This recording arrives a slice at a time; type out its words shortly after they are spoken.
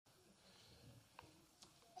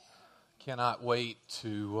Cannot wait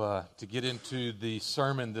to get into the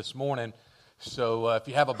sermon this morning. So if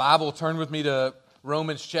you have a Bible, turn with me to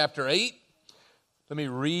Romans chapter 8. Let me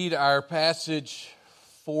read our passage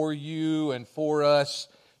for you and for us,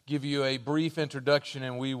 give you a brief introduction,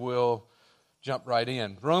 and we will jump right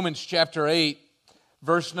in. Romans chapter 8,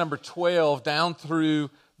 verse number 12 down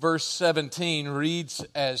through verse 17 reads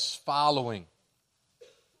as following.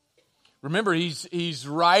 Remember, he's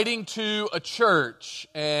writing to a church,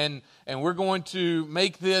 and we're going to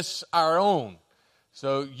make this our own.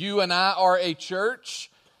 So you and I are a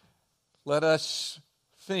church. Let us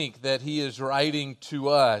think that he is writing to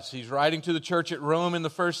us. He's writing to the church at Rome in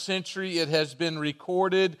the first century. It has been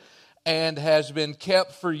recorded and has been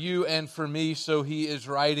kept for you and for me, so he is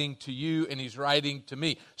writing to you and he's writing to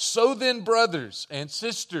me. So then, brothers and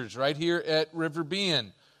sisters, right here at River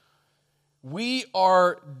Bend, we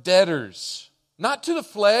are debtors, not to the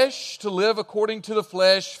flesh, to live according to the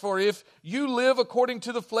flesh, for if you live according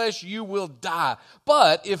to the flesh, you will die.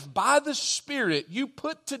 But if by the Spirit you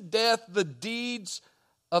put to death the deeds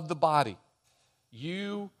of the body,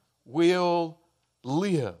 you will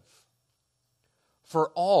live. For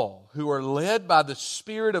all who are led by the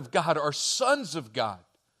Spirit of God are sons of God.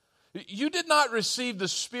 You did not receive the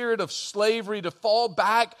spirit of slavery to fall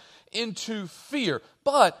back into fear,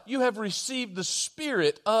 but you have received the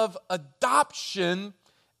spirit of adoption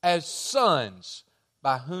as sons,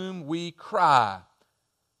 by whom we cry,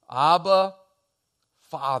 Abba,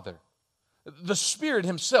 Father. The Spirit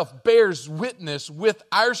Himself bears witness with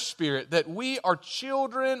our spirit that we are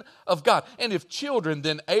children of God. And if children,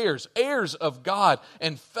 then heirs, heirs of God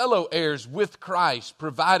and fellow heirs with Christ,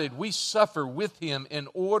 provided we suffer with Him in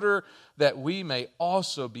order that we may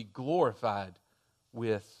also be glorified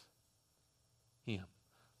with Him.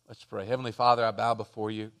 Let's pray. Heavenly Father, I bow before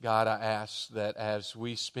you. God, I ask that as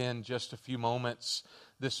we spend just a few moments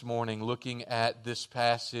this morning looking at this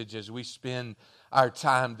passage, as we spend our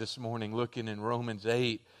time this morning looking in Romans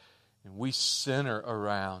 8, and we center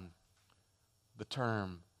around the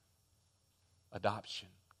term adoption.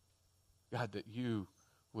 God, that you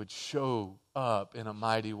would show up in a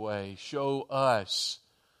mighty way. Show us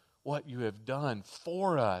what you have done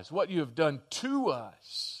for us, what you have done to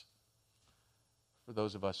us. For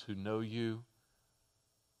those of us who know you,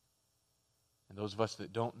 and those of us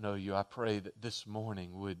that don't know you, I pray that this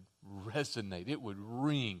morning would resonate, it would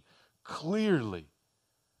ring clearly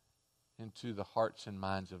into the hearts and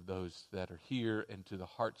minds of those that are here, into the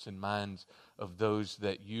hearts and minds of those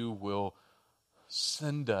that you will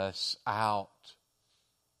send us out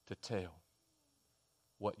to tell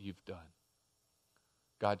what you've done.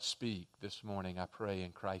 God, speak this morning, I pray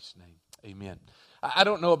in Christ's name. Amen. I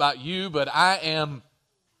don't know about you, but I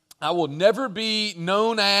will never be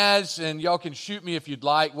known as, and y'all can shoot me if you'd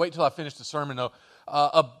like, wait till I finish the sermon though,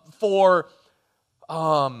 for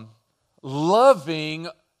loving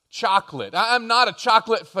chocolate. I'm not a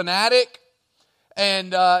chocolate fanatic,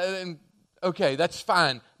 and okay, that's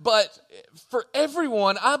fine. But for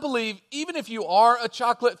everyone, I believe, even if you are a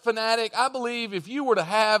chocolate fanatic, I believe if you were to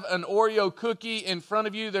have an Oreo cookie in front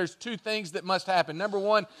of you, there's two things that must happen. Number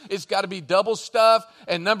one, it's got to be double stuffed,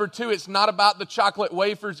 and number two, it's not about the chocolate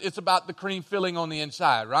wafers, it's about the cream filling on the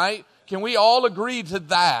inside, right? Can we all agree to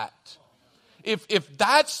that? If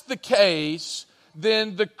that's the case,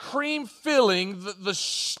 then the cream filling, the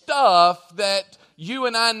stuff that you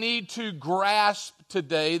and I need to grasp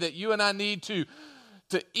today, that you and I need to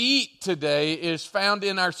eat today, is found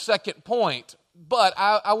in our second point. But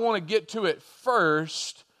I want to get to it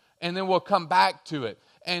first, and then we'll come back to it.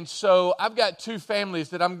 And so I've got two families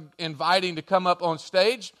that I'm inviting to come up on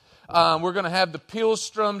stage. We're going to have the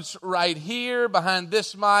Pilstroms right here behind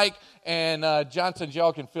this mic, and Johnson,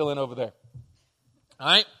 y'all can fill in over there. All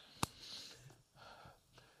right?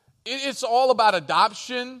 It's all about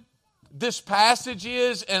adoption. This passage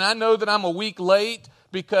is, and I know that I'm a week late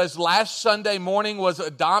because last Sunday morning was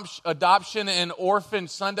Adoption and Orphan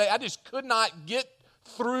Sunday. I just could not get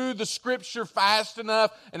through the scripture fast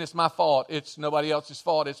enough, and it's my fault. It's nobody else's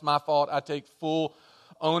fault. It's my fault. I take full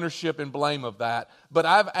ownership and blame of that. But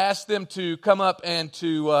I've asked them to come up and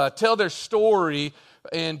to tell their story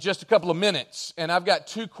in just a couple of minutes. And I've got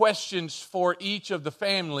two questions for each of the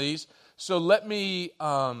families. So let me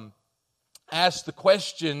ask the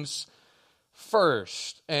questions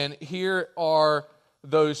first. And here are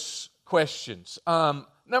those questions.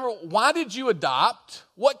 Number, why did you adopt?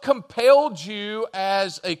 What compelled you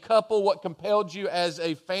as a couple? What compelled you as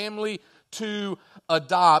a family to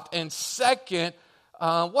adopt? And second,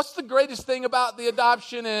 what's the greatest thing about the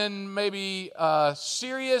adoption? And maybe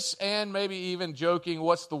serious and maybe even joking,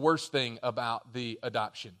 what's the worst thing about the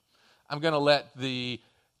adoption? I'm going to let the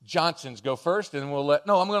Johnsons go first, and I'm going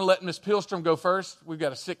to let Miss Pilstrom go first. We've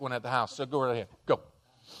got a sick one at the house, so go right ahead. Go. Okay,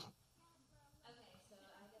 so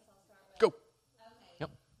I guess I'll start with... Go. Okay.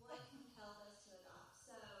 Yep. What compelled us to adopt?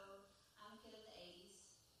 So I'm a kid of the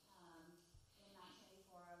 80s. In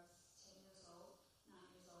 1984, I was 10 years old, 9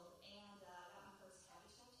 years old, and I got my first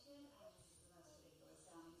Cabbage Patch Kid. This is the most ridiculous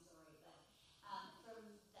sounding story, but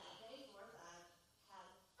from that day forth, I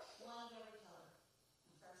had one of every color.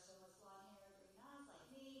 My first one was blonde hair, green eyes, like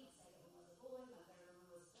me. My second one was a boy. My third one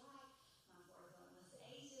was black. My fourth one was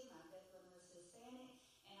Asian. My fifth one was Hispanic.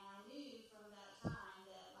 And I knew from that time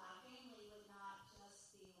that my family would not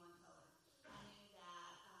just be one color. I knew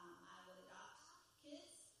that I would adopt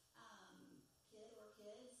kids, kid or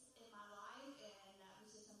kids in my life, and that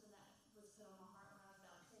was just something that was put on my heart when I was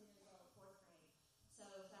about 10 years old, fourth grade. So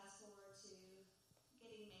fast forward to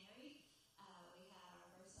getting married. We had our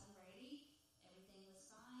first son, Brady. Everything was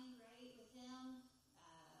fine, great with him.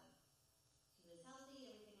 He was healthy,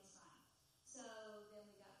 everything was fine. So then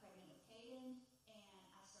we got pregnant with Caden, and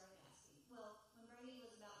I started asking. Well, when Brady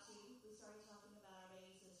was about 2, we started talking about our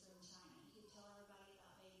baby sister in China. And he'd tell everybody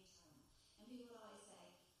about baby China. And people would always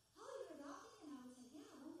say, "Oh, you're adopting?" And I would say,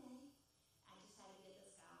 "Yeah, one day." I just had to get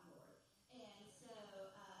this guy on board. And so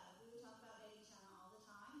we would talk about baby China all the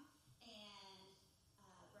time. And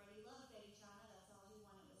Brady loved baby China. That's all he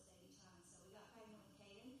wanted was baby China. So we got pregnant with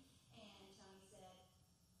Caden, and Tony said,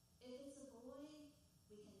 "If it's a boy,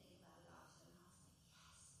 we can think about adoption." And I was like,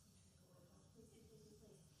 "Yes, please be a boy. Please, please, please,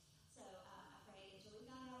 please." So I prayed until we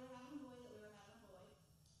found out we were having a boy, that we were having a boy,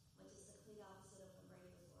 which is the complete opposite of when Brady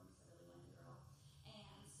was born, because I really wanted a girl.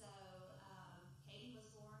 And so Caden was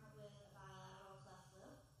born with a bilateral cleft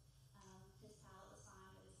lip. His palate was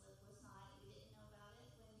fine, but his lip was not. And we didn't know about it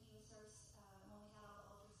when he was first, when we had all the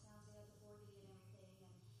ultrasounds, we had the 4D and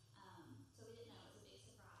everything. And so we didn't know. It was a big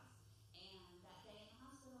surprise. And that day in the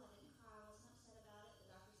hospital, I didn't cry. I wasn't upset about it. The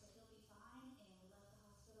doctor said he'll be fine. And we left the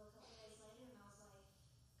hospital a couple days later, and I was like,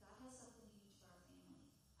 God has something huge for our family.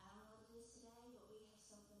 I don't know what it is today, but we have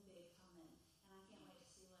something big coming. And I can't wait to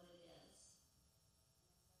see what it is.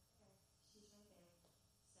 She's right there.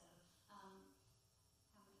 So,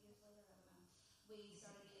 how many years later? I don't know. We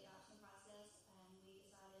started the adoption process, and we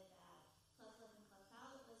decided that cleft lip and cleft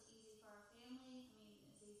palate was easy for our family. I mean,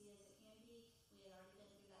 as easy as it can be. We had already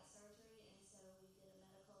been through that surgery, and so we did a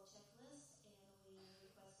medical checklist, and we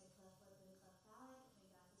requested cleft lip and cleft palate, and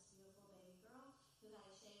we got this beautiful baby girl who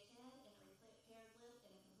had a shaved head and a repaired lip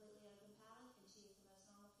and a completely open palate, and she is the most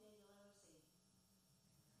normal kid you'll ever see.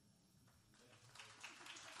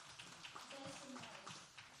 Best and worst.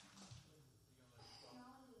 No,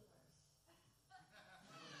 I'll do the worst.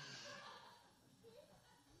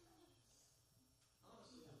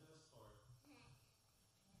 Honestly, the best part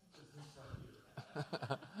is this right here.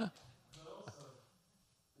 But also,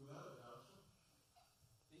 without adoption,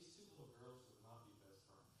 these 2 little girls would not be best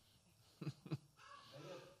friends.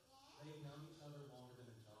 They've known each other longer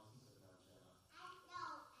than the Johnsons have known Jenna.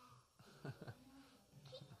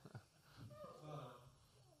 But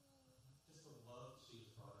just the love she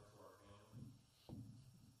has brought into our family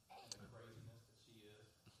and the craziness that she is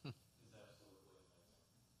absolutely amazing.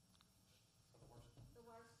 The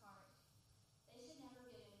worst part, they should never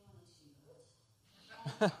give anyone a 2-year-old.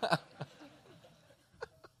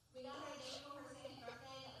 We got her a day before her 2nd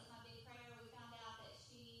birthday. That was my big prayer. We found out that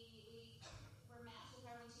we were matched with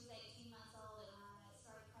her when she was 18 months old, and I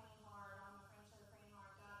started praying hard. All my friends started praying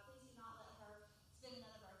hard. God, please do not let her spend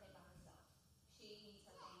another birthday by herself. She needs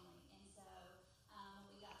her family. And so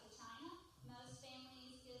when we got to China, most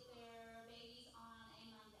families get their babies on a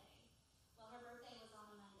Monday. Well, her birthday was on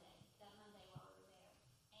a Monday, that Monday while we were there.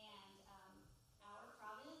 And our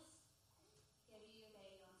province gave you your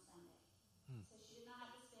baby on Sunday. So she did not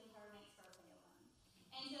have to spend her next birthday alone.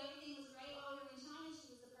 And so everything was great while we were in China.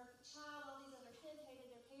 She was the perfect child. All these other kids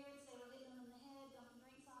hated their parents. They were hitting them in the head, dumping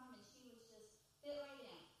drinks on them, and she was just fit right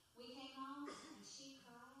in. We came home, and she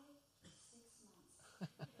cried for 6 months.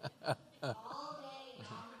 All day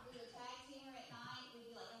long. We would tag team her at night.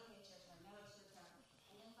 We'd be like, "Okay, it's your turn. No, it's your turn."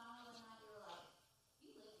 And then finally one night we were like,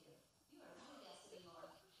 "You live here. You are not a guest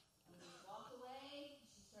anymore." And we just walked away.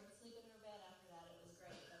 She started sleeping in her bed after that. It was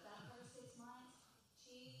great. But that first 6 months,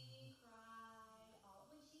 she cried all,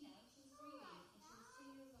 but she was grieving, and she was 2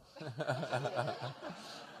 years old.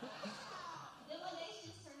 Then one day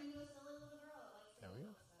she just turned into a silly little girl. There we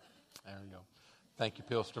go. There we go. Thank you,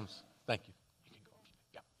 Pilstroms. Thank you. You can go.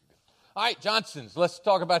 Yeah. All right, Johnsons, let's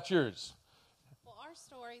talk about yours. Well, our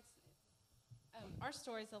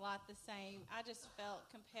story's a lot the same. I just felt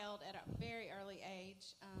compelled at a very early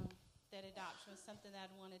age that adoption was something that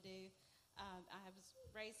I'd want to do. I was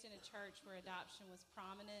raised in a church where adoption was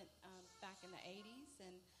prominent back in the 80s,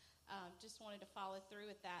 and just wanted to follow through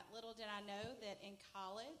with that. Little did I know that in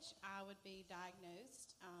college I would be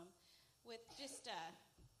diagnosed with just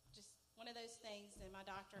one of those things, and my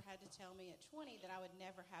doctor had to tell me at 20 that I would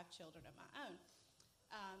never have children of my own.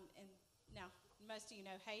 And now, most of you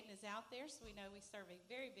know Hayden is out there, so we know we serve a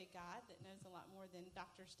very big God that knows a lot more than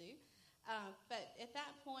doctors do. But at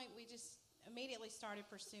that point, we just immediately started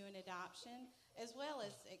pursuing adoption, as well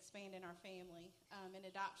as expanding our family, and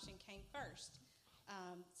adoption came first.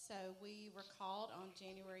 So we were called on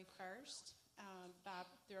January 1st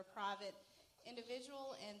through a private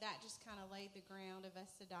individual, and that just kind of laid the ground of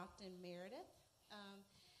us adopting Meredith.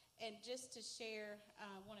 And just to share,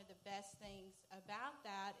 one of the best things about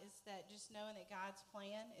that is that just knowing that God's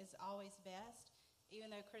plan is always best.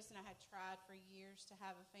 Even though Chris and I had tried for years to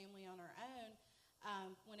have a family on our own,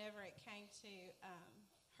 whenever it came to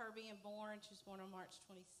her being born, she was born on March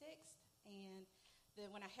 26th, and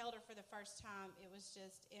when I held her for the first time, it was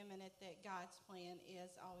just imminent that God's plan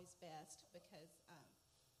is always best, because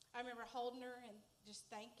I remember holding her and just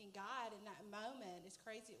thanking God in that moment, as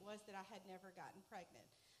crazy it was that I had never gotten pregnant.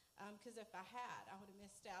 Because if I had, I would have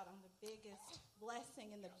missed out on the biggest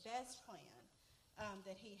blessing and the best plan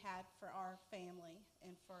that he had for our family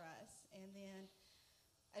and for us. And then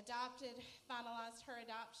finalized her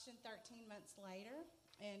adoption 13 months later.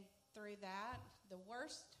 And through that, the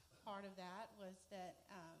worst part of that was that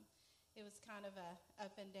it was kind of a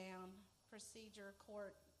up and down procedure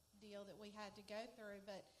court deal that we had to go through.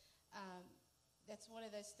 But that's one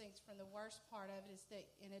of those things. From the worst part of it is that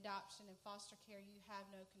in adoption and foster care, you have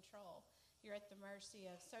no control. You're at the mercy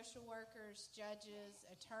of social workers, judges,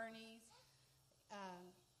 attorneys,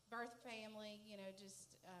 birth family,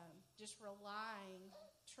 just relying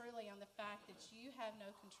truly on the fact that you have no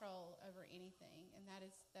control over anything, and that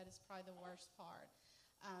is probably the worst part.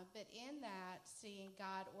 But in that, seeing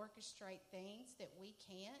God orchestrate things that we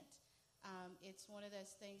can't, it's one of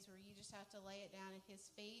those things where you just have to lay it down at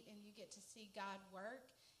his feet, and you get to see God work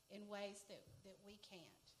in ways that we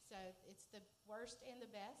can't. So it's the worst and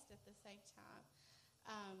the best at the same time.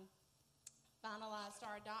 Finalized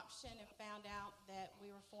our adoption and found out that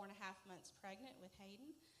we were 4.5 months pregnant with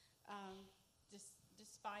Hayden.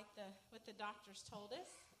 Despite what the doctors told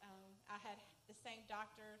us, I had the same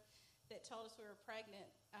doctor that told us we were pregnant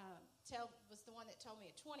was the one that told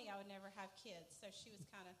me at 20 I would never have kids. So she was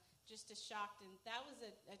kind of just as shocked, and that was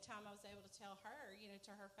a time I was able to tell her,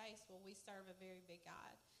 to her face, well, we serve a very big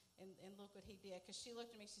God, and look what he did. Because she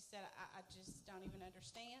looked at me, she said, I just don't even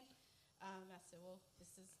understand. I said, well,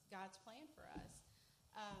 this is God's plan for us.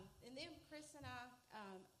 And then Chris and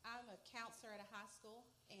I'm a counselor at a high school,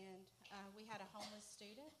 and we had a homeless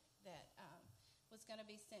student that was going to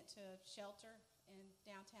be sent to a shelter in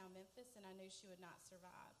downtown Memphis, and I knew she would not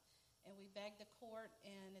survive. And we begged the court,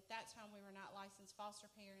 and at that time we were not licensed foster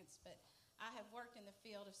parents, but I have worked in the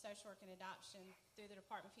field of social work and adoption through the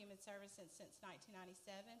Department of Human Services since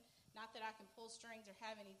 1997. Not that I can pull strings or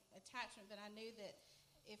have any attachment, but I knew that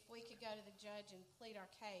if we could go to the judge and plead our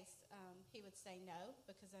case, he would say no,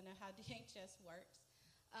 because I know how DHS works.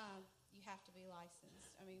 You have to be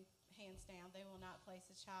licensed. I mean, hands down, they will not place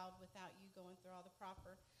a child without you going through all the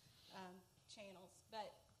proper channels.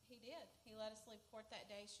 But he did. He let us leave court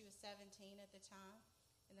that day. She was 17 at the time,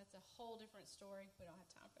 and that's a whole different story. We don't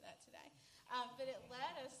have time for that today. But it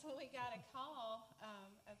led us when we got a call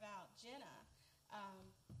about Jenna.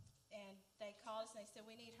 And they called us and they said,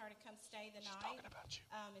 we need her to come stay the night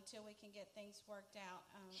until we can get things worked out.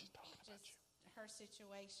 Just her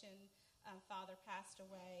situation, father passed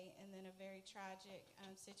away, and then a very tragic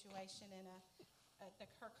situation in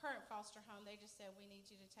her current foster home. They just said, we need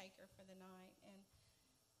you to take her for the night. And,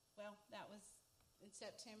 well, that was in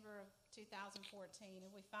September of 2014,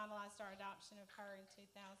 and we finalized our adoption of her in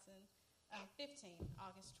 2015,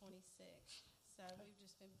 August 26th. So we've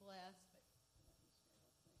just been blessed.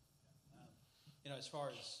 As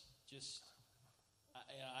far as just,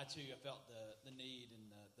 I too have felt the need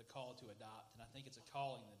and the call to adopt, and I think it's a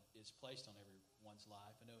calling that is placed on everyone's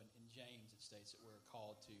life. I know in James it states that we're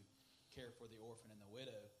called to care for the orphan and the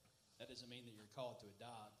widow. That doesn't mean that you're called to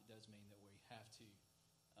adopt. It does mean that we have to,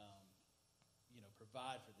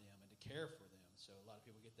 provide for them and to care for them. So a lot of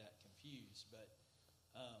people get that confused. But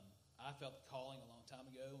I felt the calling a long time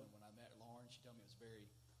ago, and when I met Lauren, she told me it was very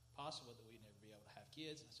possible that we'd never be able to have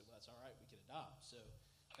kids. And I said, well, that's all right. We could adopt. So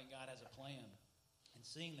I think God has a plan. And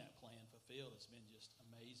seeing that plan fulfilled has been just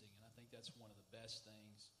amazing. And I think that's one of the best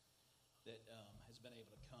things that has been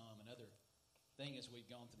able to come. Another thing as we've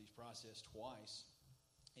gone through these process twice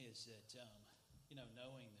is that,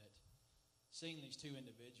 knowing that seeing these two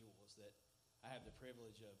individuals that I have the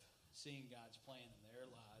privilege of seeing God's plan in their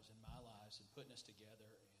lives and my lives and putting us together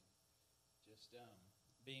and just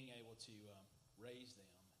being able to raise them,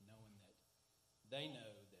 knowing that they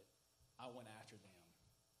know that I went after them,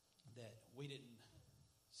 that we didn't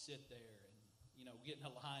sit there and, get in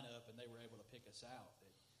a lineup and they were able to pick us out,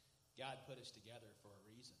 that God put us together for a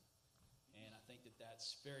reason. And I think that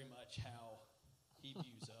that's very much how he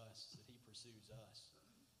views us, that he pursues us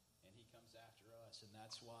and he comes after us. And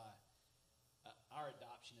that's why our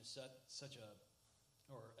adoption is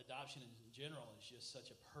adoption in general is just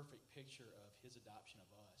such a perfect picture of his adoption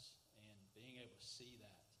of us, and being able to see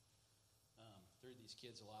that through these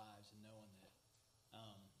kids' lives and knowing that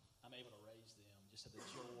I'm able to raise them, just the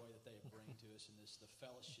joy that they bring to us, and the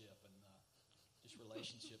fellowship and just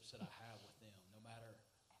relationships that I have with them, no matter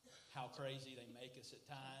how crazy they make us at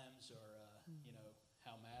times, or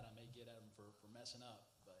how mad I may get at them for messing up,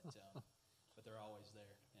 but they're always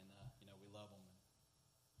there, and we love them.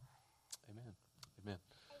 Amen. Amen.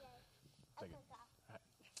 Take it.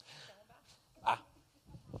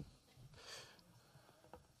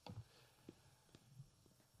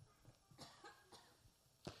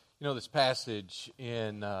 This passage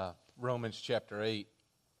in Romans chapter 8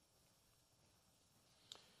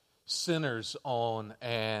 centers on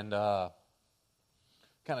and kind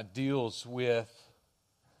of deals with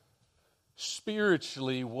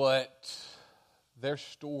spiritually what their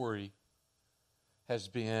story has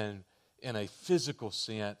been in a physical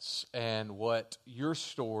sense, and what your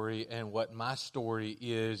story and what my story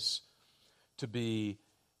is to be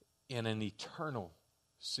in an eternal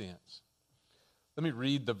sense. Let me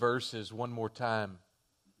read the verses one more time.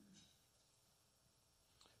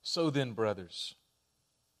 So then, brothers,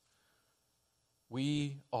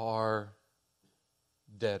 we are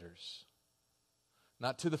debtors,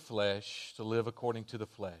 not to the flesh, to live according to the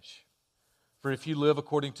flesh. For if you live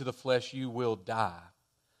according to the flesh, you will die.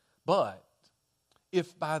 But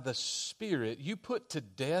if by the Spirit you put to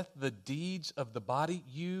death the deeds of the body,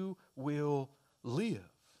 you will live.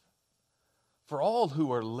 For all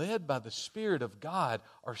who are led by the Spirit of God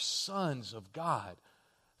are sons of God.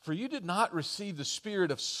 For you did not receive the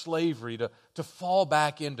spirit of slavery to fall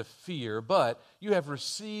back into fear, but you have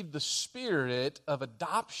received the Spirit of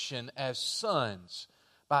adoption as sons,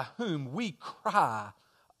 by whom we cry,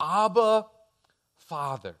 Abba,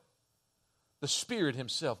 Father. The Spirit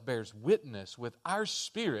Himself bears witness with our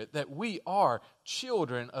spirit that we are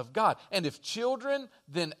children of God. And if children,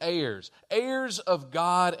 then heirs. Heirs of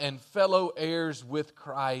God and fellow heirs with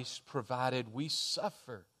Christ, provided we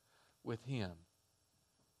suffer with Him,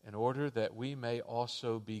 in order that we may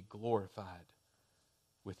also be glorified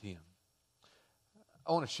with Him.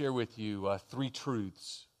 I want to share with you 3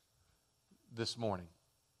 truths this morning.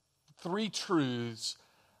 3 truths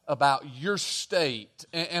about your state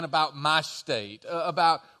and about my state,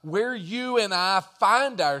 about where you and I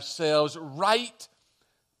find ourselves right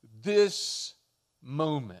this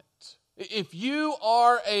moment. If you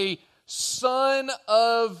are a son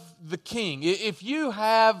of the King, if you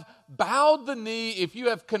have bowed the knee, if you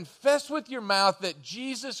have confessed with your mouth that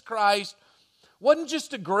Jesus Christ wasn't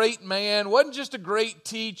just a great man, wasn't just a great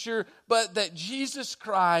teacher, but that Jesus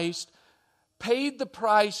Christ paid the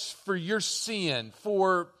price for your sin,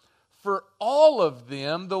 for all of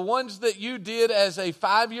them, the ones that you did as a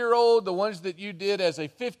 5-year-old, the ones that you did as a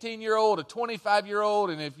 15-year-old, a 25-year-old,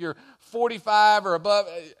 and if you're 45 or above,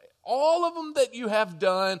 all of them that you have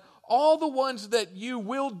done, all the ones that you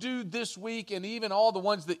will do this week, and even all the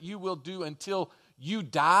ones that you will do until you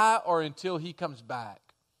die or until He comes back.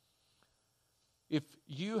 If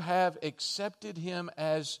you have accepted Him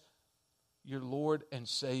as your Lord and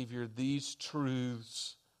Savior, these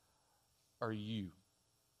truths are you.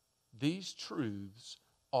 These truths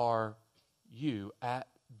are you at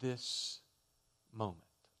this moment.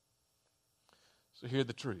 So here are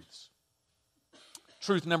the truths.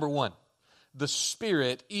 Truth number 1, the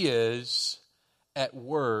Spirit is at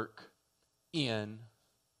work in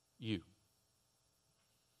you.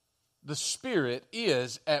 The Spirit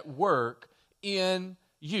is at work in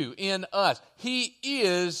you, in us. He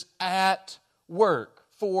is at work.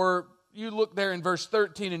 For you look there in verse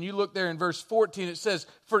 13 and you look there in verse 14, it says,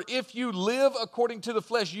 for if you live according to the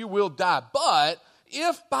flesh, you will die. But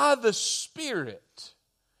if by the Spirit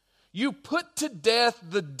you put to death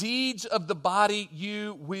the deeds of the body,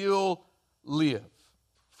 you will live.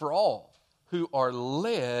 For all who are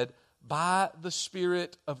led by the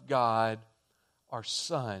Spirit of God are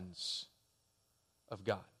sons of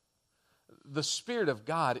God. The Spirit of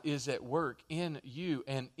God is at work in you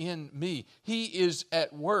and in me. He is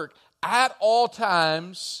at work at all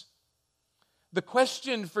times, The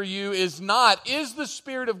question for you is not, is the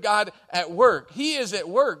Spirit of God at work? He is at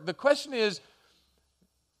work. The question is,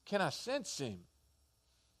 can I sense Him?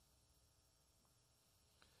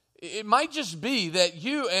 It might just be that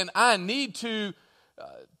you and I need to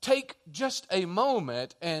take just a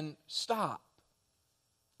moment and stop.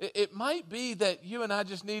 It might be that you and I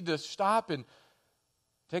just need to stop and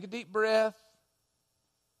take a deep breath.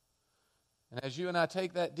 And as you and I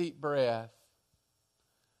take that deep breath,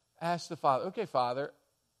 ask the Father, okay, Father,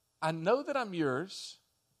 I know that I'm yours,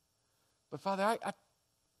 but Father, I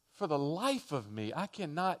for the life of me, I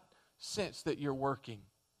cannot sense that you're working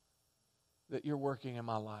in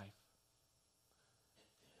my life.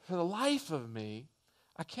 For the life of me,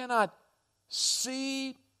 I cannot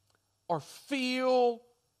see or feel,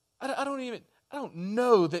 I don't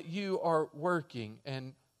know that you are working.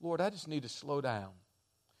 And Lord, I just need to slow down.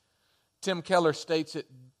 Tim Keller states it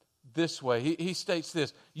this way. He states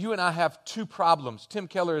this: you and I have two problems. Tim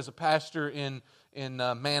Keller is a pastor in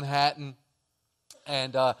Manhattan,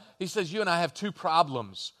 and he says you and I have two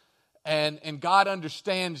problems, and God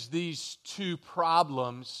understands these two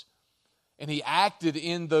problems, and He acted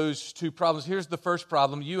in those two problems. Here's the first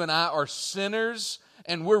problem: you and I are sinners,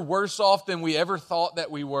 and we're worse off than we ever thought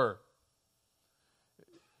that we were.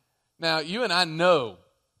 Now, you and I know,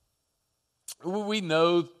 we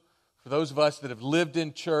know. For those of us that have lived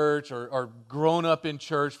in church or grown up in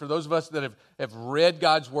church, for those of us that have read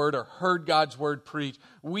God's Word or heard God's Word preached,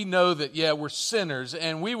 we know that, yeah, we're sinners.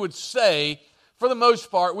 And we would say, for the most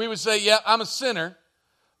part, we would say, yeah, I'm a sinner.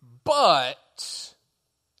 But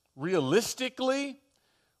realistically,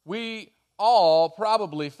 we all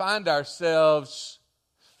probably find ourselves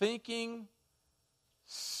thinking,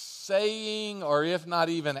 saying, or if not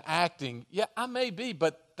even acting, yeah, I may be,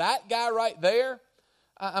 but that guy right there,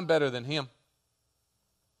 I'm better than him.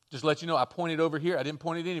 Just let you know, I pointed over here. I didn't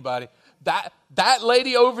point at anybody. That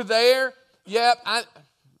lady over there, yep,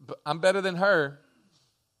 I'm better than her.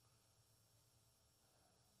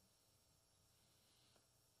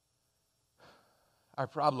 Our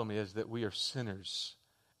problem is that we are sinners,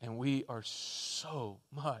 and we are so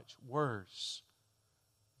much worse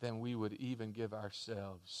than we would even give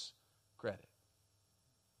ourselves credit.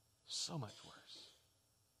 So much worse.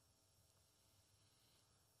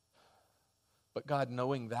 But God,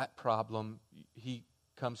 knowing that problem, He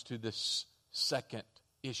comes to this second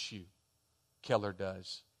issue, Keller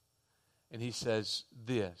does. And he says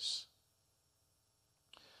this: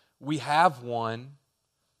 we have one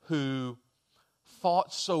who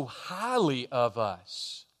thought so highly of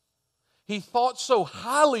us. He thought so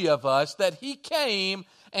highly of us that He came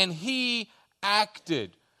and He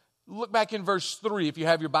acted. Look back in verse 3. If you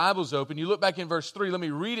have your Bibles open, you look back in verse 3. Let me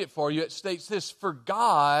read it for you. It states this: for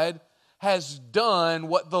God has done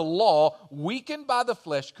what the law, weakened by the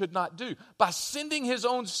flesh, could not do, by sending His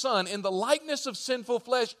own Son in the likeness of sinful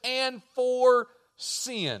flesh, and for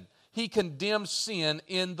sin. He condemned sin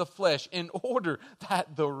in the flesh in order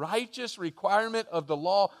that the righteous requirement of the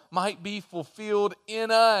law might be fulfilled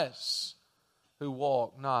in us, who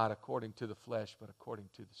walk not according to the flesh, but according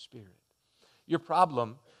to the Spirit. Your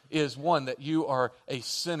problem is one, that you are a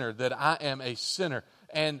sinner, that I am a sinner.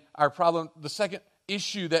 And our problem, the second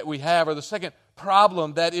issue that we have, or the second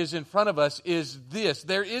problem that is in front of us, is this: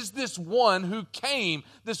 there is this one who came,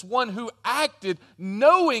 this one who acted,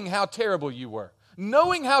 knowing how terrible you were,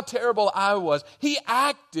 knowing how terrible I was. He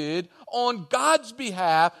acted on God's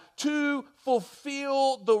behalf to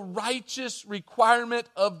fulfill the righteous requirement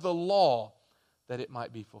of the law, that it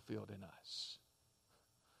might be fulfilled in us.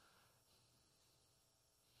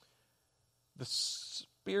 The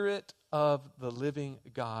Spirit of the living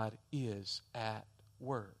God is at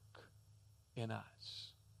work in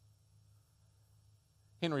us.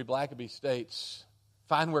 Henry Blackaby states,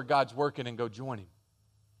 find where God's working and go join Him.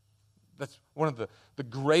 That's one of the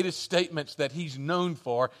greatest statements that he's known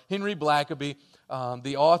for. Henry Blackaby,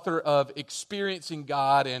 the author of Experiencing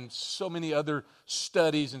God and so many other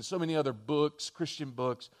studies and so many other books, Christian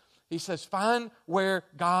books, he says, find where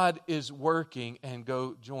God is working and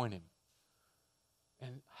go join Him.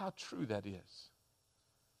 And how true that is.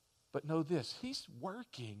 But know this: He's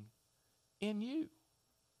working in you.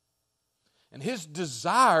 And His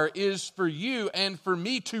desire is for you and for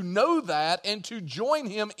me to know that and to join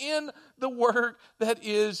Him in the work that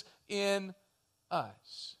is in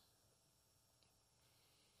us.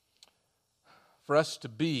 For us to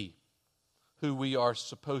be who we are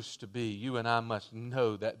supposed to be, you and I must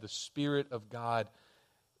know that the Spirit of God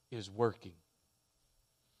is working.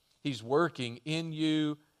 He's working in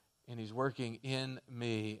you, and He's working in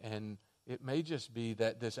me. And it may just be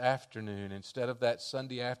that this afternoon, instead of that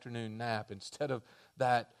Sunday afternoon nap, instead of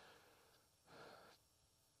that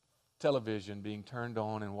television being turned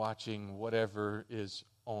on and watching whatever is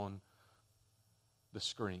on the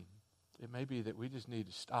screen. It may be that we just need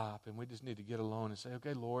to stop and we just need to get alone and say,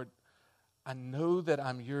 okay, Lord, I know that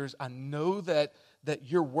I'm yours. I know that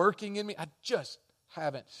you're working in me. I just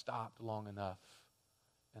haven't stopped long enough.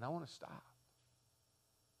 And I want to stop.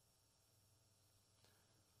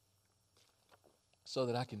 So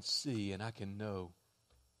that I can see and I can know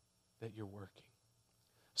that you're working.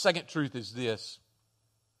 Second truth is this.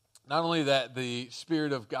 Not only that the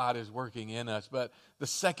Spirit of God is working in us, but the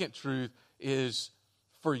second truth is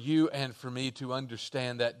for you and for me to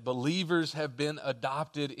understand that believers have been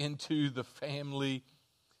adopted into the family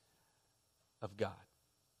of God.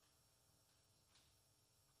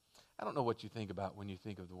 I don't know what you think about when you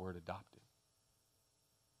think of the word adopted.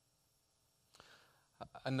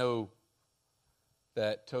 I know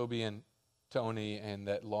that Toby and Tony and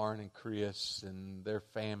that Lauren and Chris and their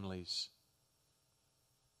families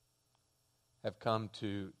have come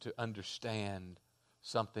to understand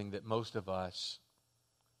something that most of us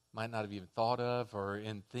might not have even thought of, or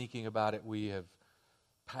in thinking about it, we have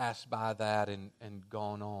passed by that and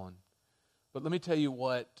gone on. But let me tell you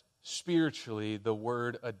what spiritually the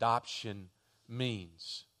word adoption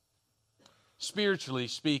means. Spiritually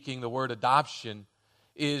speaking, the word adoption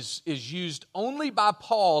is used only by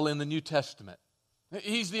Paul in the New Testament.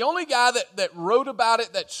 He's the only guy that wrote about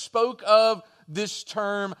it, that spoke of this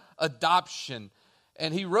term adoption.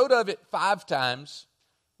 And he wrote of it 5 times,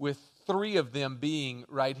 with 3 of them being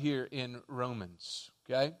right here in Romans.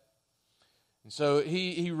 Okay? And so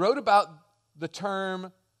he wrote about the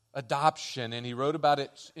term adoption, and he wrote about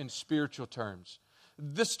it in spiritual terms.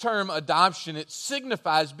 This term adoption, it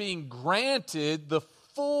signifies being granted the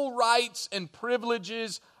full rights and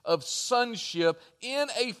privileges of sonship in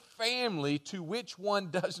a family to which one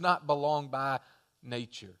does not belong by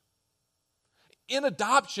nature. In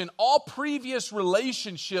adoption, all previous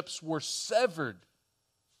relationships were severed.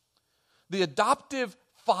 The adoptive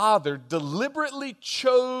father deliberately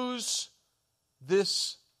chose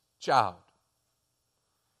this child.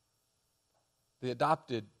 The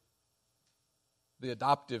adoptive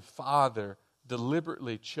father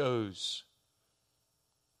deliberately chose,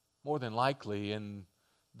 more than likely in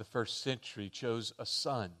the first century, chose a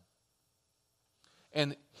son.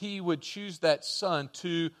 And he would choose that son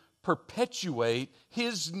to perpetuate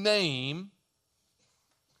his name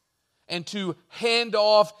and to hand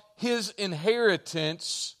off his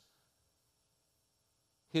inheritance,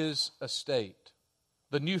 his estate.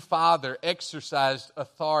 The new father exercised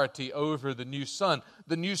authority over the new son.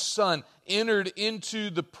 The new son entered into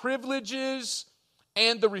the privileges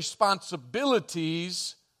and the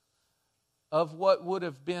responsibilities of what would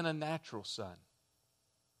have been a natural son.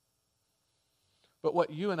 But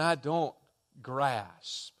what you and I don't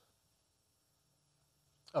grasp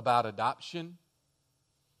about adoption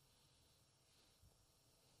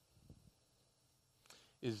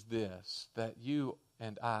is this, that you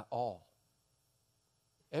and I all,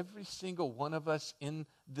 every single one of us in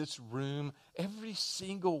this room, every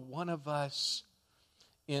single one of us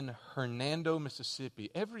in Hernando,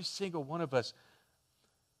 Mississippi, every single one of us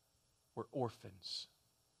were orphans.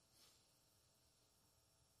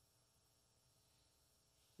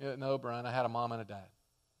 Yeah, no, Brian, I had a mom and a dad.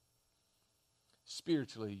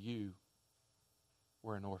 Spiritually, you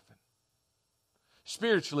were an orphan.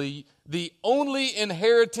 Spiritually, the only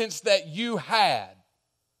inheritance that you had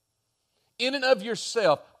in and of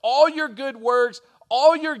yourself, all your good works,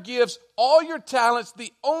 all your gifts, all your talents,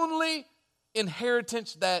 the only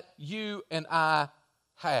inheritance that you and I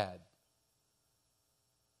had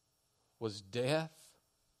was death,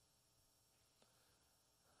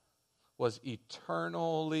 was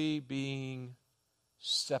eternally being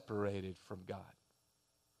separated from God.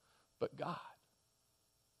 But God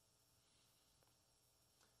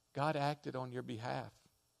acted on your behalf.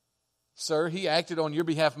 Sir, He acted on your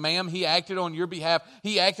behalf. Ma'am, He acted on your behalf.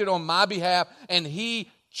 He acted on my behalf, and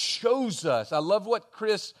He chose us. I love what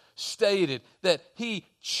Chris stated, that He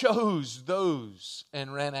chose those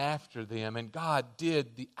and ran after them, and God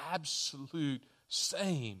did the absolute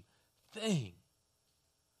same thing.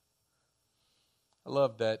 I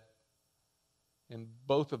love that in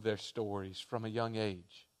both of their stories from a young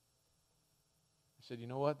age. He said, you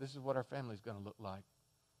know what? This is what our family is going to look like.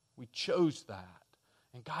 We chose that.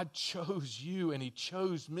 And God chose you and He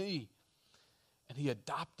chose me. And He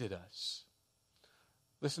adopted us.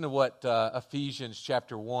 Listen to what Ephesians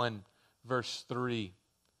chapter 1 verse 3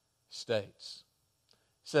 states.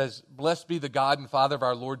 It says, blessed be the God and Father of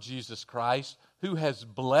our Lord Jesus Christ, who has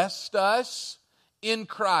blessed us in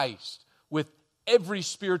Christ with every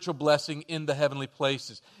spiritual blessing in the heavenly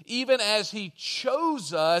places. Even as He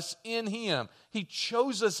chose us in Him. He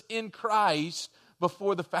chose us in Christ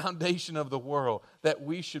before the foundation of the world, that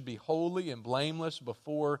we should be holy and blameless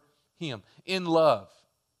before Him. In love,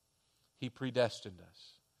 He predestined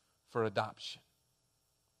us for adoption.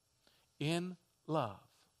 In love,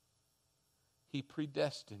 He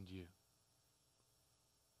predestined you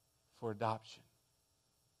for adoption.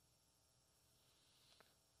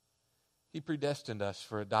 He predestined us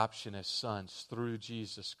for adoption as sons through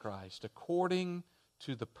Jesus Christ, according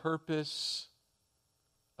to the purpose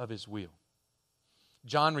of His will.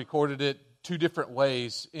 John recorded it two different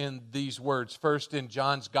ways in these words. First, in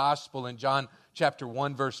John's Gospel, in John chapter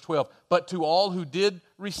 1, verse 12. But to all who did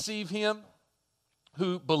receive Him,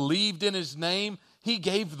 who believed in His name, He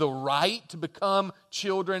gave the right to become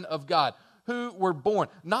children of God, who were born,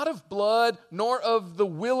 not of blood, nor of the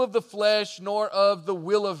will of the flesh, nor of the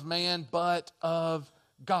will of man, but of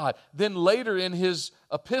God. Then later in his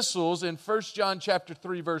epistles, in 1 John chapter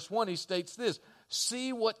 3, verse 1, he states this: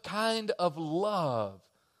 see what kind of love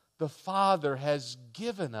the Father has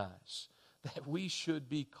given us, that we should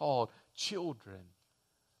be called children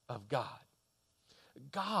of God.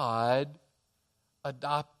 God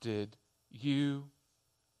adopted you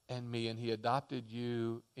and me, and He adopted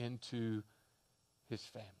you into His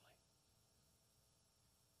family.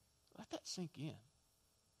 Let that sink in.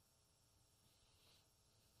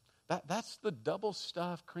 That's the double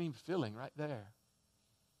stuffed cream filling right there.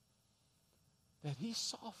 That He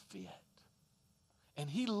saw fit. And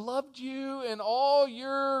He loved you in all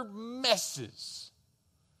your messes.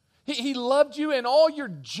 He loved you in all your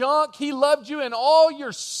junk. He loved you in all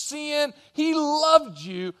your sin. He loved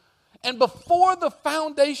you. And before the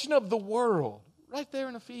foundation of the world, right there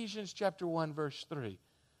in Ephesians chapter 1, verse 3,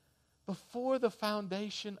 before the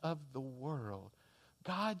foundation of the world,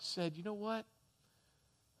 God said, you know what?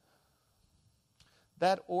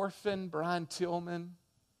 That orphan, Brian Tillman,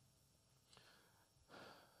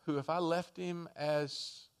 who if I left him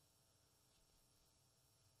as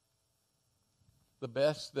the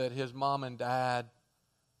best that his mom and dad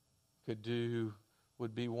could do,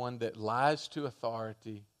 would be one that lies to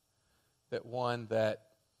authority, that one that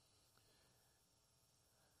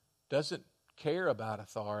doesn't care about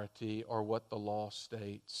authority or what the law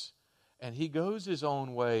states. And he goes his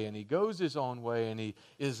own way, and he goes his own way, and he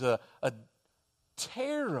is a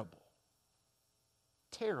terrible,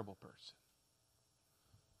 terrible person.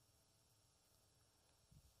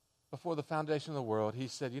 Before the foundation of the world, He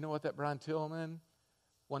said, you know what, that Brian Tillman,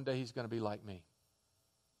 one day he's going to be like me.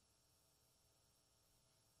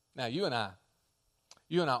 Now, you and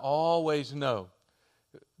I always know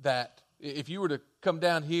that if you were to come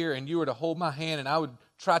down here and you were to hold my hand and I would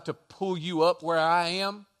try to pull you up where I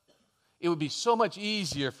am, it would be so much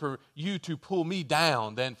easier for you to pull me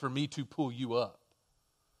down than for me to pull you up.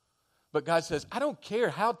 But God says, I don't care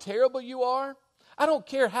how terrible you are. I don't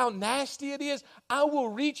care how nasty it is. I will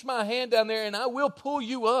reach my hand down there and I will pull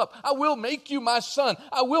you up. I will make you my son.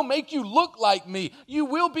 I will make you look like me. You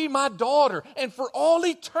will be my daughter. And for all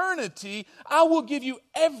eternity, I will give you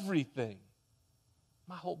everything.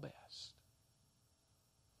 My whole best.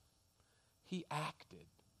 He acted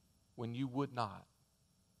when you would not.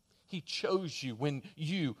 He chose you when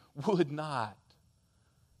you would not.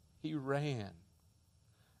 He ran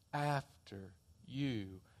after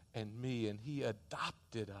you and me, and He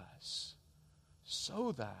adopted us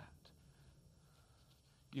so that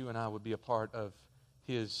you and I would be a part of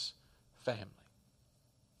His family.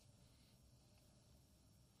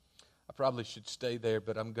 I probably should stay there,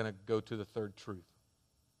 but I'm going to go to the third truth.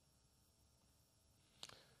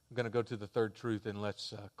 I'm going to go to the third truth, and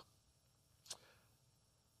let's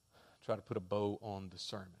try to put a bow on the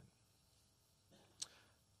sermon.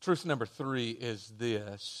 Truth number 3 is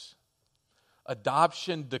this: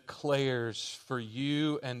 adoption declares for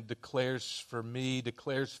you and declares for me,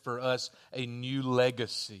 declares for us a new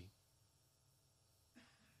legacy.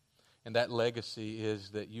 And that legacy is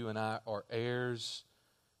that you and I are heirs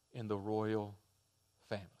in the royal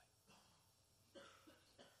family.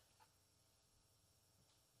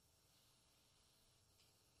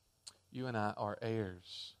 You and I are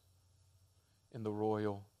heirs in the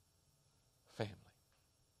royal family.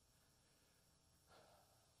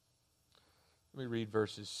 Let me read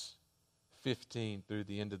verses 15 through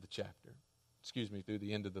the end of the chapter. Through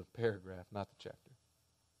the end of the paragraph, not the chapter.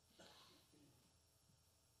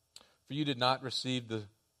 For you did not receive the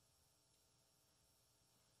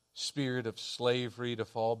spirit of slavery to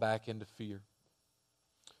fall back into fear,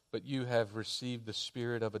 but you have received the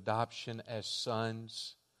spirit of adoption as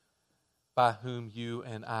sons, by whom you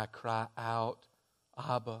and I cry out,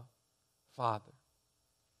 Abba, Father.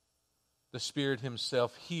 The Spirit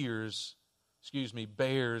Himself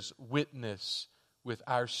bears witness with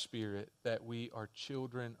our spirit that we are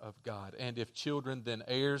children of God. And if children, then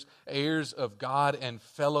heirs, heirs of God and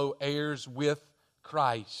fellow heirs with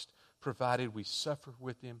Christ, provided we suffer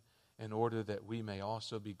with Him in order that we may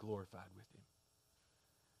also be glorified with Him.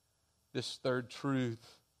 This third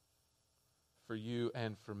truth for you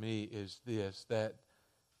and for me is this, that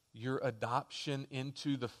your adoption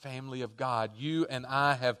into the family of God. You and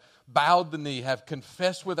I have bowed the knee, have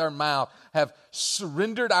confessed with our mouth, have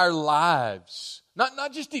surrendered our lives.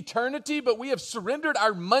 Not just eternity, but we have surrendered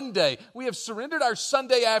our Monday. We have surrendered our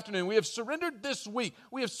Sunday afternoon. We have surrendered this week.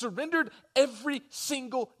 We have surrendered every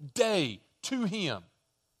single day to Him.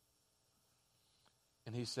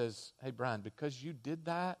 And He says, hey, Brian, because you did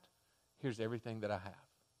that, here's everything that I have.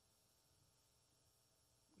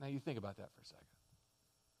 Now you think about that for a second.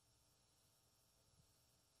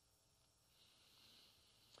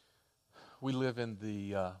 We live in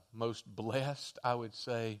the most blessed, I would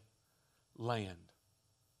say, land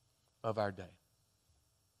of our day.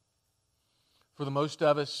 For the most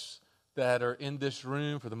of us that are in this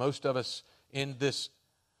room, for the most of us in this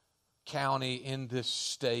county, in this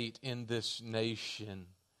state, in this nation,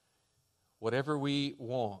 whatever we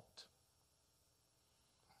want,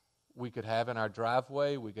 we could have in our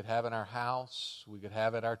driveway, we could have in our house, we could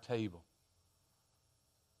have at our table.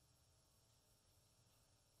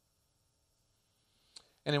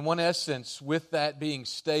 And in one essence, with that being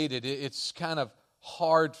stated, it's kind of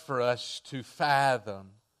hard for us to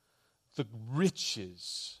fathom the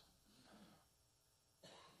riches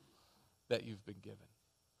that you've been given.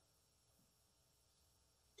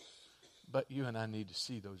 But you and I need to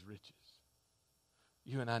see those riches.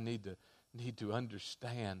 You and I need to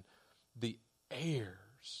understand the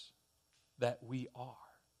heirs that we are,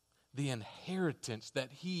 the inheritance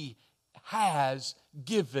that He has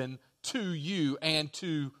given to you and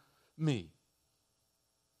to me.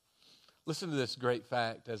 Listen to this great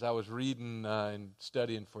fact as I was reading and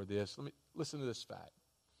studying for this. Listen to this fact.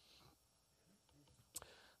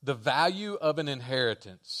 The value of an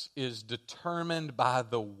inheritance is determined by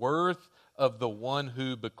the worth of the one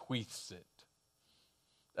who bequeaths it.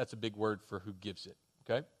 That's a big word for who gives it,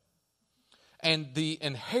 okay? And the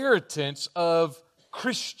inheritance of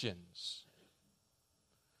Christians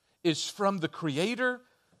is from the Creator,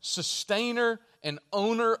 sustainer, and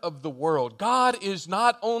owner of the world. God is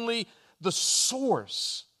not only the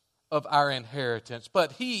source of our inheritance,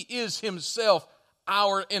 but He is Himself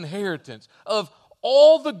our inheritance. Of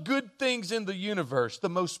all the good things in the universe, the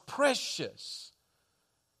most precious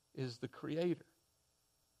is the Creator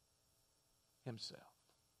Himself.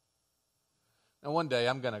 Now one day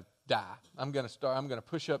I'm going to die. I'm going to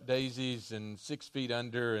push up daisies and 6 feet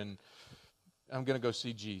under, and I'm going to go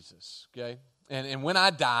see Jesus, okay? And when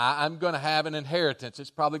I die, I'm going to have an inheritance. It's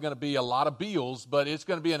probably going to be a lot of bills, but it's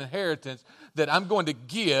going to be an inheritance that I'm going to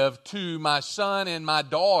give to my son and my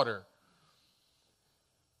daughter.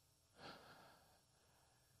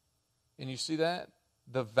 And you see that?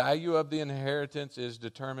 The value of the inheritance is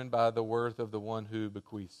determined by the worth of the one who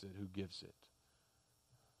bequeaths it, who gives it.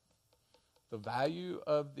 The value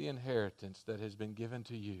of the inheritance that has been given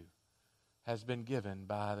to you has been given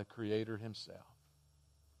by the Creator Himself.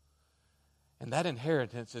 And that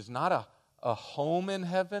inheritance is not a home in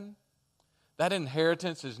heaven. That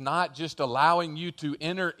inheritance is not just allowing you to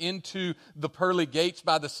enter into the pearly gates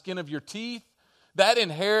by the skin of your teeth. That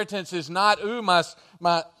inheritance is not, ooh,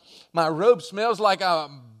 my robe smells like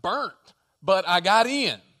I'm burnt, but I got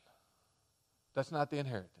in. That's not the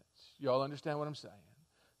inheritance. You all understand what I'm saying?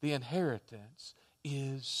 The inheritance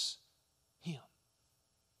is Him.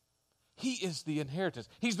 He is the inheritance.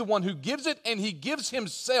 He's the one who gives it, and He gives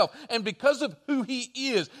Himself. And because of who He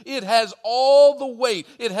is, it has all the weight.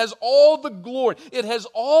 It has all the glory. It has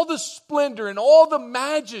all the splendor and all the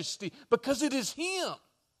majesty because it is Him.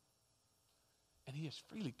 And He has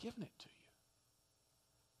freely given it to you.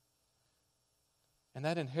 And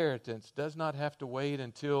that inheritance does not have to wait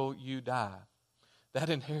until you die. That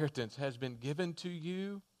inheritance has been given to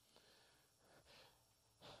you.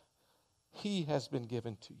 He has been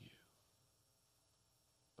given to you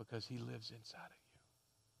because He lives inside of you.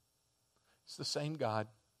 It's the same God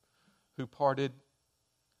who parted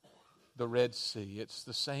the Red Sea. It's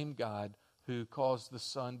the same God who caused the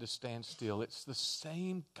sun to stand still. It's the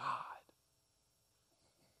same God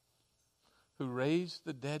who raised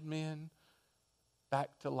the dead men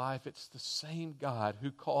back to life. It's the same God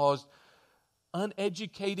who caused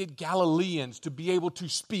uneducated Galileans to be able to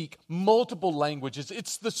speak multiple languages.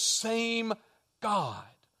 It's the same God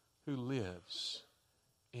who lives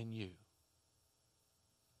in you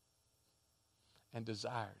and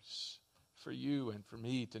desires for you and for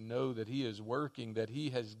me to know that He is working, that He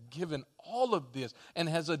has given all of this and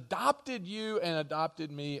has adopted you and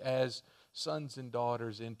adopted me as sons and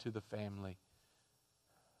daughters into the family.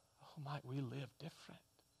 Oh, might we live different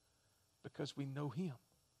because we know Him,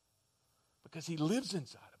 because He lives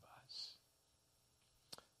inside of us.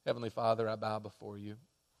 Heavenly Father, I bow before you.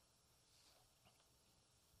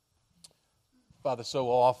 Father, so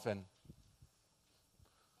often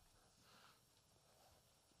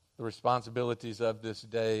the responsibilities of this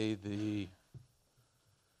day, the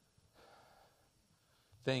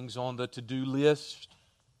things on the to-do list,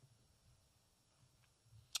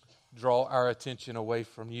 draw our attention away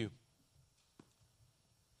from you,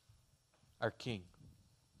 our King.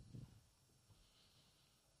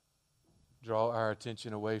 Draw our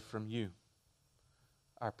attention away from you,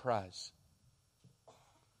 our prize,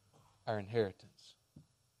 our inheritance.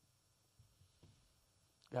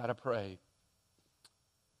 God, I pray,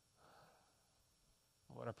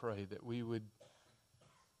 Lord, I pray that we would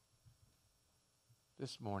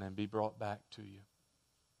this morning be brought back to you.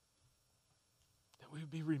 That we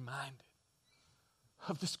would be reminded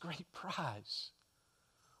of this great prize,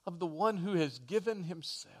 of the one who has given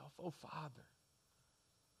himself. Oh, Father.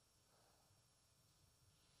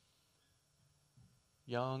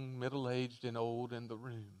 Young, middle-aged, and old in the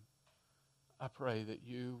room, I pray that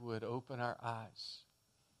you would open our eyes,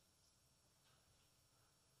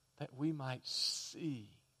 that we might see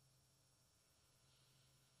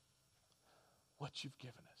what you've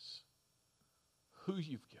given us, who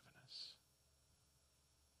you've given us,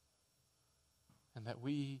 and that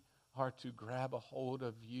we are to grab a hold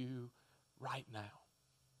of you right now.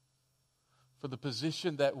 For the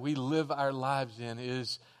position that we live our lives in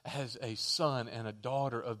is as a son and a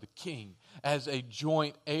daughter of the King, as a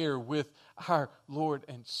joint heir with our Lord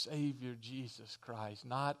and Savior Jesus Christ,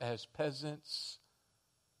 not as peasants,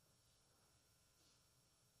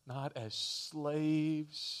 not as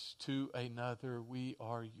slaves to another. We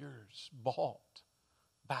are yours, bought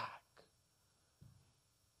back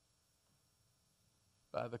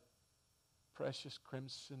by the precious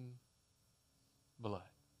crimson blood.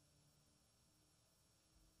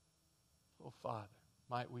 Oh, Father,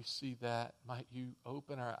 might we see that? Might you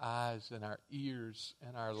open our eyes and our ears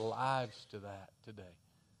and our lives to that today.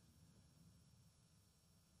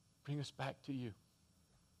 Bring us back to you.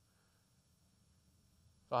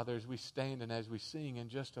 Father, as we stand and as we sing in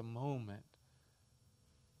just a moment,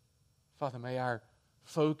 Father, may our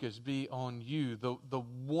focus be on you, the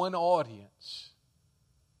one audience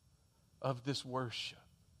of this worship,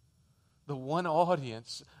 the one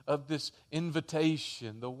audience of this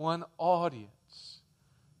invitation, the one audience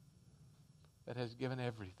that has given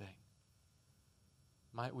everything.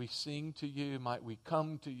 Might we sing to you, might we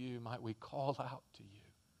come to you, might we call out to you,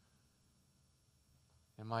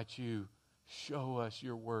 and might you show us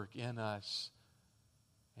your work in us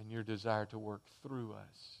and your desire to work through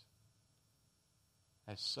us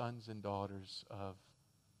as sons and daughters of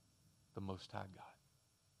the Most High God.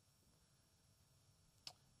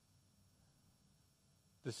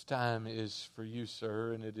 This time is for you,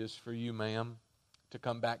 sir, and it is for you, ma'am, to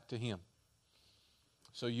come back to Him.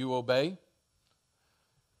 So you obey.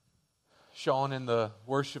 Sean and the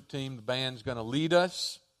worship team, the band's going to lead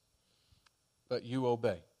us, but you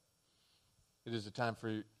obey. It is a time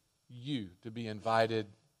for you to be invited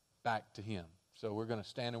back to Him. So we're going to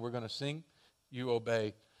stand and we're going to sing. You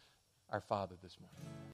obey our Father this morning.